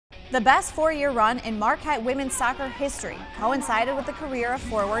The best four-year run in Marquette women's soccer history coincided with the career of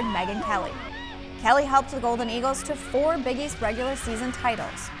forward Maegan Kelly. Kelly helped the Golden Eagles to 4 Big East regular season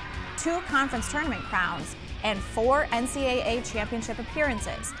titles, 2 conference tournament crowns, and 4 NCAA championship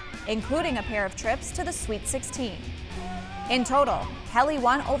appearances, including a pair of trips to the Sweet 16. In total, Kelly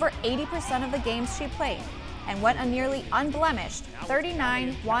won over 80% of the games she played and went a nearly unblemished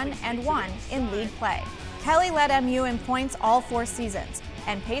 39-1-1 in league play. Kelly led MU in points all 4 seasons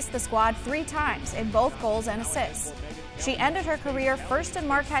and paced the squad 3 times in both goals and assists. She ended her career first in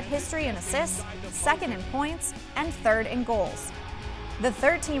Marquette history in assists, second in points, and third in goals. The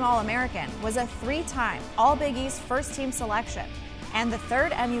Third Team All-American was a 3-time All-Big East first team selection and the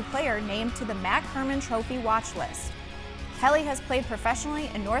 3rd MU player named to the Mac Hermann Trophy watch list. Kelly has played professionally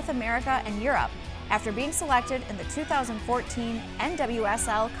in North America and Europe after being selected in the 2014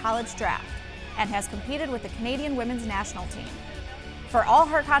 NWSL College Draft and has competed with the Canadian women's national team. For all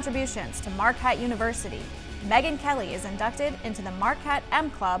her contributions to Marquette University, Maegan Kelly is inducted into the Marquette M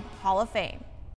Club Hall of Fame.